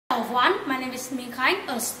Everyone, my name is Minh Khánh,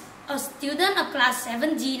 a student of class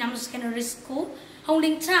 7G Nam Secondary School, Hong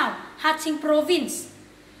Linh Town, Ha Tinh Province.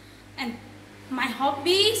 And my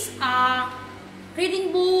hobbies are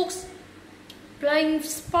reading books, playing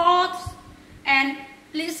sports, and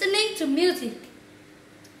listening to music.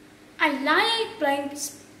 I like playing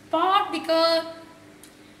sport because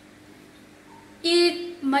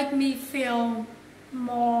it makes me feel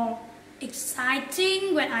more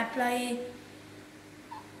exciting when I play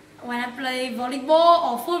volleyball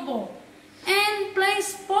or football. And playing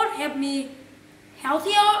sport helps me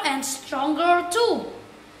healthier and stronger too.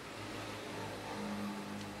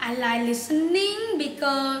 I like listening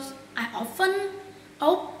because I often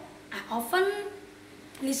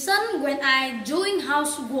listen when I'm doing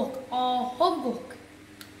housework or homework.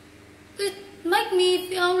 It makes me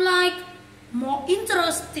feel like more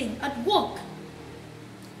interesting at work.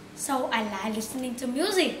 So I like listening to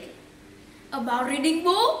music. About reading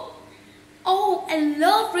book, oh, I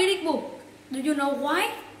love reading book. Do you know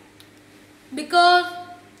why? Because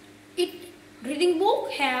reading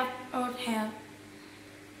book have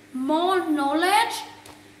more knowledge,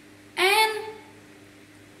 and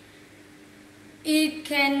we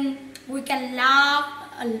can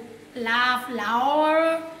laugh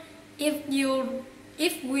louder if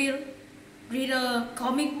we read a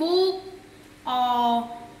comic book or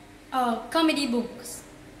comedy books.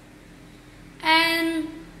 And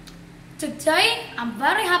today I'm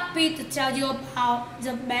very happy to tell you about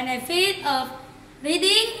the benefit of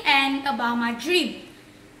reading and about my dream.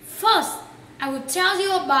 First, I will tell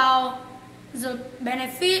you about the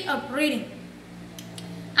benefit of reading.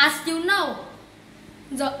 As you know,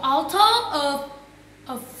 the author of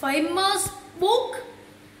a famous book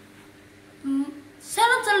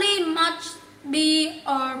certainly must be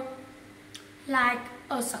like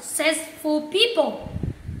a successful people.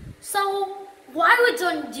 So why we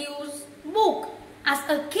don't use book as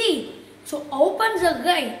a key to open the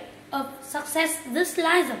gate of success this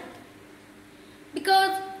lesson?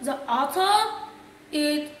 Because the author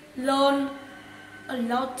learned a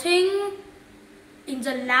lot of things in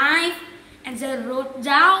the life and they wrote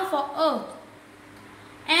down for us.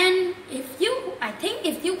 And if you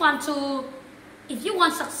want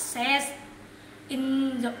success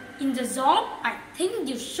in the job, I think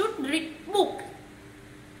you should read book.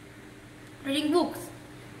 Reading books.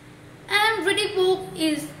 And reading book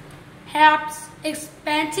helps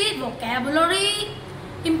expand vocabulary,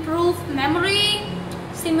 improve memory,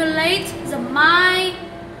 stimulate the mind,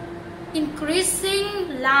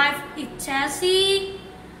 increasing life expectancy.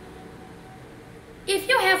 If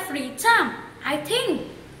you have free time, I think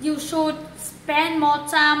you should spend more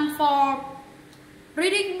time for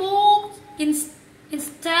reading books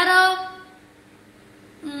instead of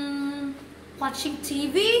watching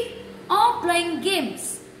TV or playing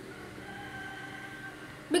games.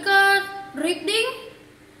 Because reading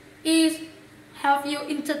help you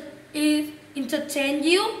entertain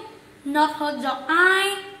you, not hurt your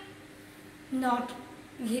eye, not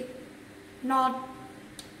give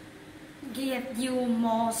you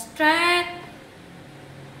more stress.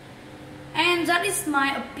 And that is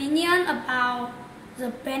my opinion about the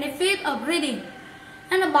benefit of reading.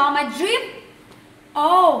 And about my dream,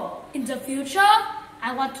 in the future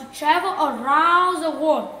I want to travel around the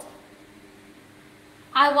world.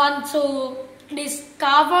 I want to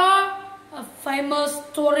discover a famous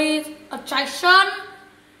tourist attraction,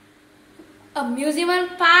 a museum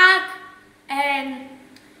park, and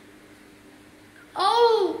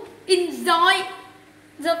enjoy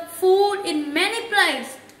the food in many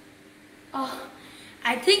places.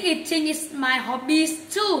 I think eating is my hobbies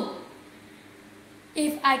too.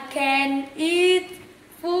 If I can eat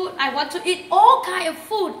food, I want to eat all kind of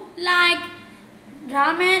food like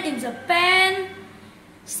ramen in Japan,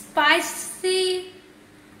 spicy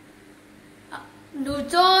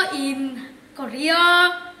noodle in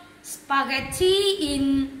Korea, spaghetti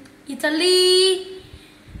in Italy,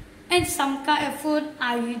 and some kind of food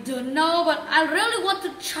I don't know, but I really want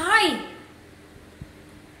to try.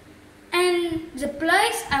 And the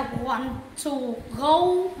place I want to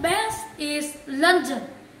go best is London.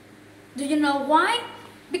 Do you know why?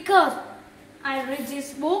 Because I read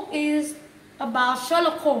this book is about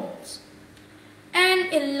Sherlock Holmes.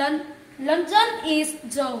 And in London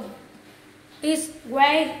is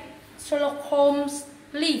where Sherlock Holmes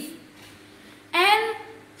lives. And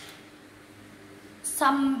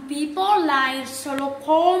some people like Sherlock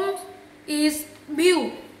Holmes is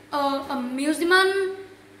built a museum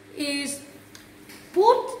is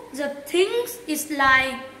put the things is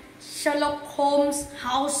like Sherlock Holmes'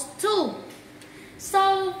 house too.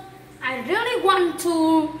 So I really want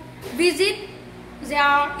to visit they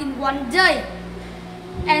are in one day.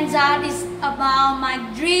 And that is about my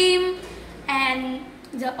dream and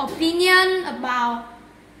the opinion about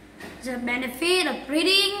the benefit of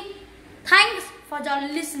reading. Thanks for your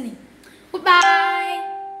listening. Goodbye.